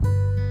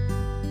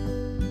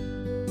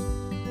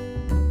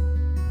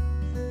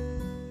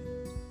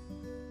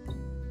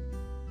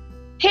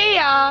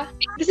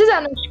This is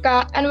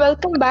Anushka, and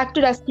welcome back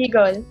to Dusty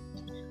Girl.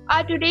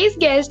 Our today's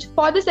guest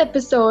for this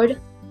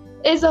episode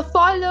is a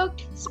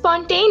forelooked,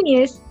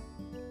 spontaneous,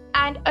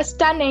 and a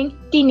stunning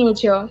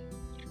teenager,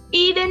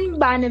 Eden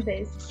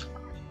Barnabas.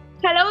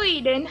 Hello,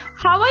 Eden.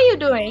 How are you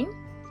doing?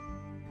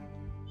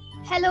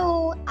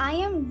 Hello, I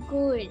am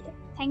good.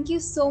 Thank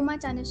you so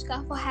much,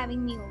 Anushka, for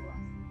having me over.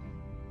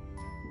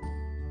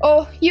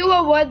 Oh, you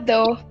were what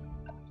though?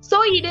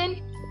 So,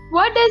 Eden,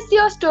 what does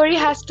your story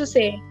has to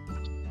say?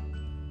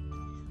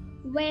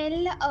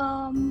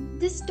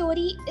 This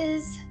story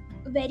is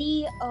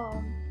very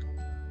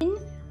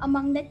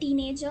among the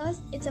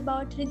teenagers. It's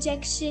about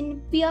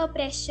rejection, peer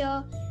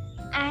pressure,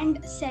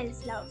 and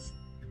self-love.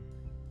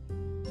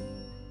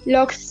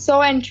 Looks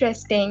so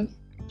interesting.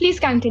 Please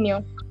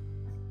continue.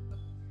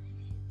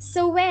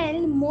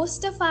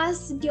 Most of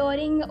us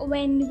during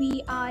when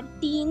we are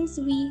teens,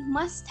 we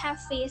must have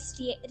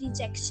faced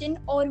rejection,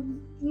 or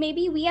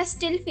maybe we are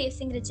still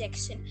facing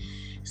rejection.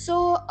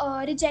 So,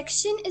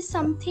 rejection is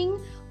something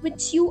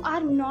which you are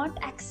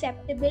not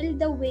acceptable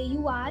the way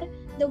you are,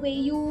 the way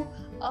you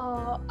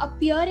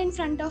appear in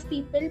front of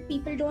people.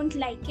 People don't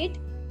like it.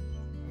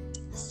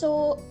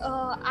 So,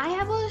 I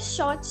have a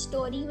short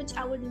story which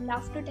I would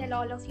love to tell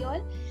all of you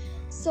all.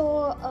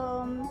 So,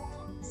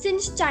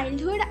 since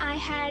childhood I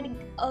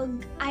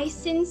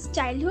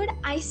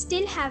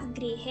still have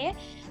gray hair,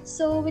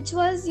 so which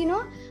was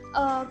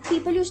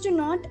people used to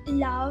not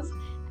love,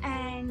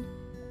 and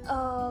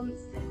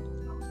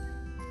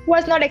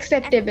Was not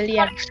acceptable,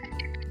 yeah.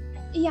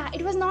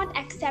 it was not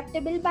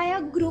acceptable by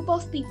a group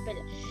of people.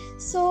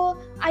 So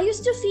I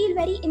used to feel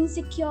very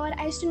insecure.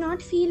 I used to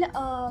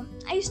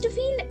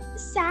feel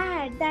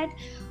sad that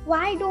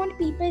why don't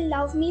people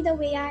love me the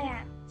way I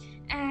am.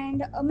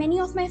 And many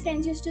of my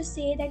friends used to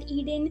say that,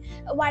 Eden,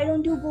 why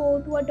don't you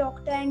go to a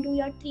doctor and do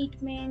your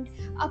treatment,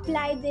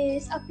 apply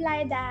this,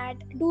 apply that,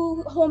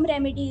 do home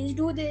remedies,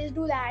 do this,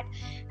 do that.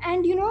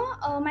 And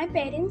my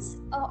parents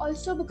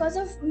also, because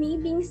of me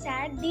being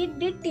sad, they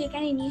did take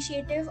an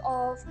initiative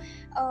of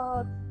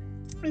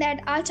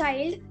that our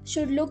child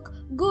should look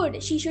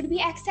good, she should be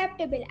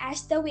acceptable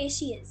as the way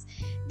she is.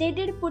 They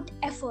did put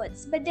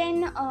efforts, but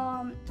then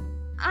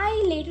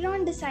I later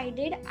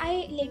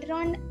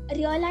on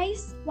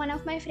realized, one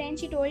of my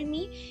friends, she told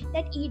me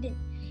that, Eden,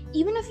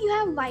 even if you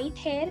have white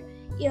hair,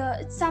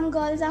 some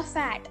girls are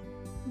fat,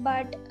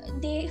 but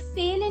they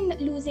fail in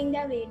losing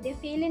their weight, they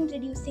fail in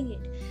reducing it.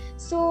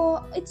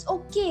 So it's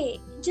okay,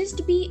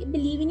 just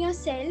believe in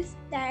yourself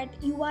that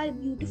you are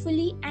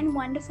beautifully and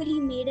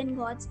wonderfully made in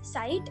God's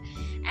sight,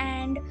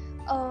 and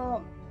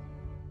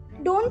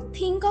don't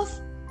think of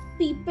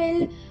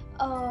people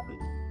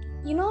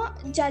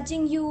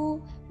judging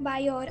you by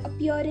your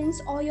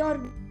appearance or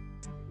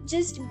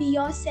just be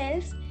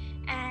yourself,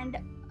 and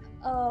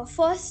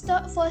first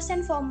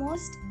and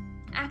foremost,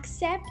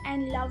 accept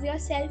and love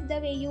yourself the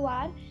way you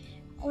are.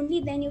 Only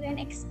then you can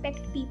expect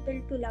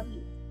people to love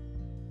you.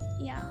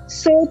 Yeah.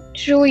 So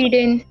true,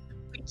 Eden.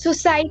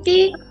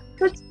 Society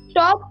should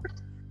stop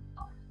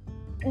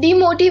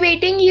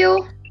demotivating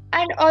you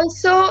and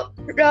also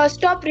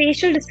stop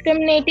racial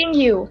discriminating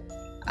you.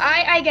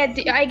 I get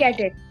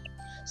it.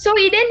 So,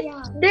 Eden,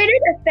 Yeah. did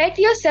it affect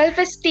your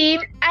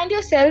self-esteem and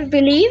your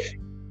self-belief?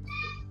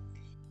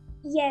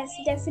 Yes,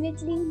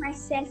 definitely my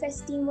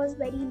self-esteem was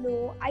very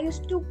low. I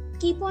used to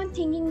keep on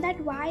thinking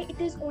that why it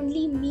is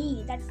only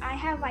me that I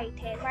have white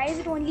hair. Why is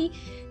it only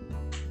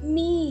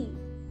me?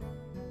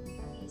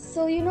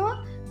 So,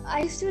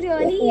 I used to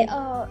really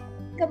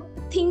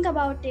think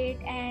about it,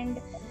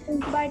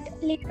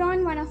 but later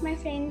on, one of my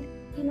friends,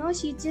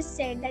 she just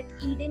said that,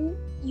 Eden,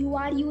 you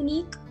are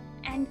unique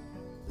and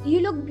you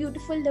look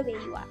beautiful the way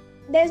you are.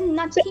 There's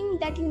nothing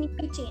that you need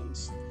to change.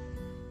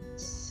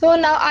 So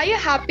now, are you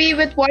happy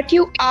with what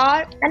you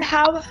are and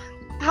how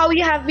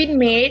you have been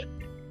made?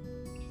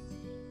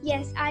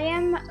 Yes, I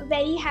am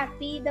very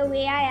happy the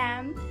way I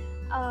am.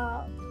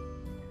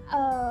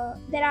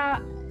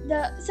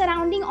 The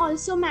surrounding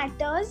also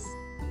matters.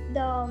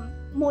 The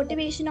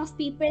motivation of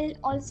people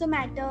also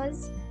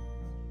matters.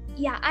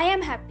 Yeah, I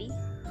am happy.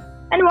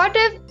 And what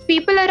if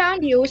people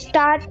around you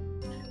start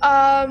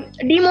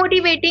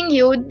demotivating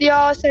you?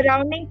 Your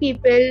surrounding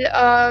people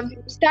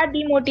start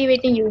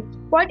demotivating you.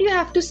 What do you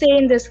have to say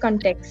in this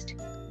context?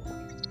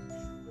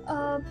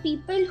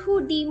 People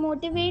who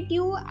demotivate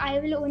you, I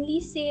will only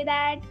say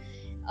that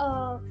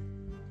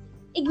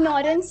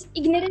ignorance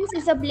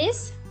is a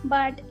bliss,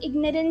 but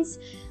ignoring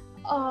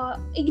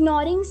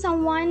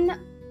someone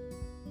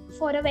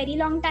for a very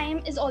long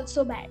time is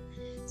also bad.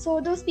 So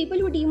those people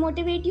who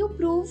demotivate you,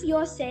 prove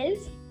yourself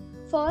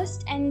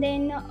first, and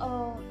then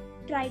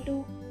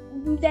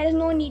there is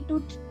no need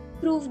to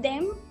prove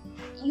them.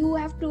 You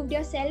have proved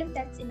yourself,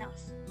 that's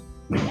enough.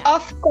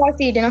 Of course,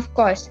 Eden, of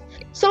course.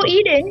 So,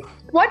 Eden,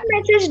 what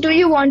message do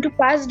you want to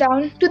pass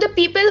down to the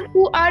people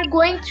who are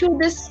going through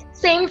this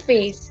same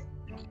phase?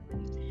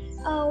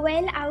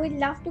 I would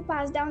love to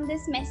pass down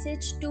this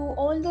message to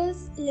all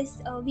those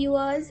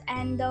viewers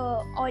and the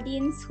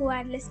audience who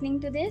are listening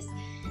to this,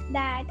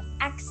 that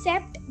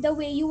accept the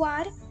way you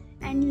are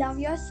and love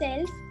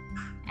yourself,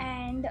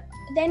 and and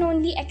then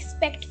only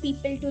expect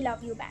people to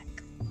love you back.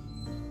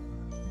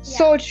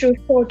 So true,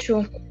 so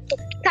true.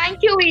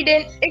 Thank you,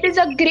 Eden. It is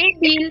a great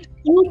deal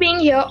you being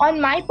here on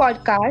my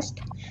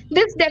podcast.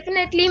 This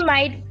definitely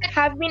might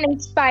have been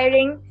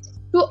inspiring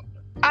to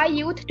our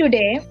youth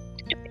today.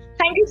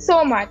 Thank you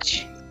so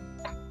much.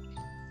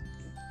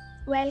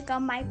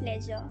 Welcome, my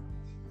pleasure.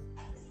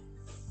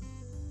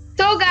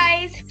 So,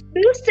 guys,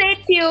 do stay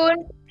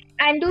tuned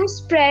and do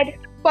spread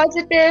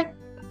positive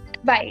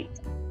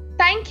vibes.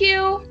 Thank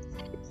you.